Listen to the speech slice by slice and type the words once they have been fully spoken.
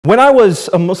When I was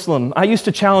a Muslim, I used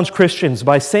to challenge Christians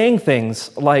by saying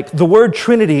things like, the word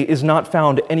Trinity is not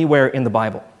found anywhere in the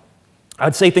Bible.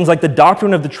 I'd say things like the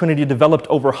doctrine of the Trinity developed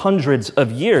over hundreds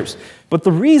of years. But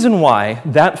the reason why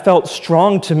that felt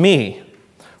strong to me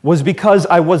was because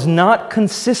I was not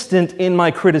consistent in my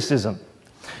criticism.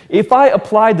 If I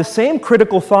applied the same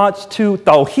critical thoughts to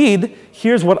Tawheed,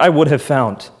 here's what I would have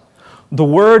found. The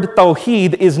word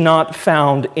Tawheed is not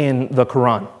found in the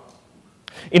Quran.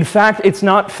 In fact, it's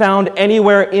not found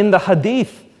anywhere in the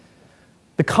Hadith.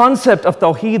 The concept of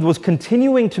Tawheed was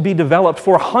continuing to be developed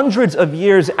for hundreds of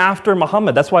years after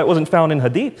Muhammad. That's why it wasn't found in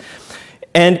Hadith.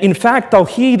 And in fact,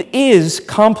 Tawheed is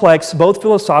complex both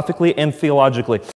philosophically and theologically.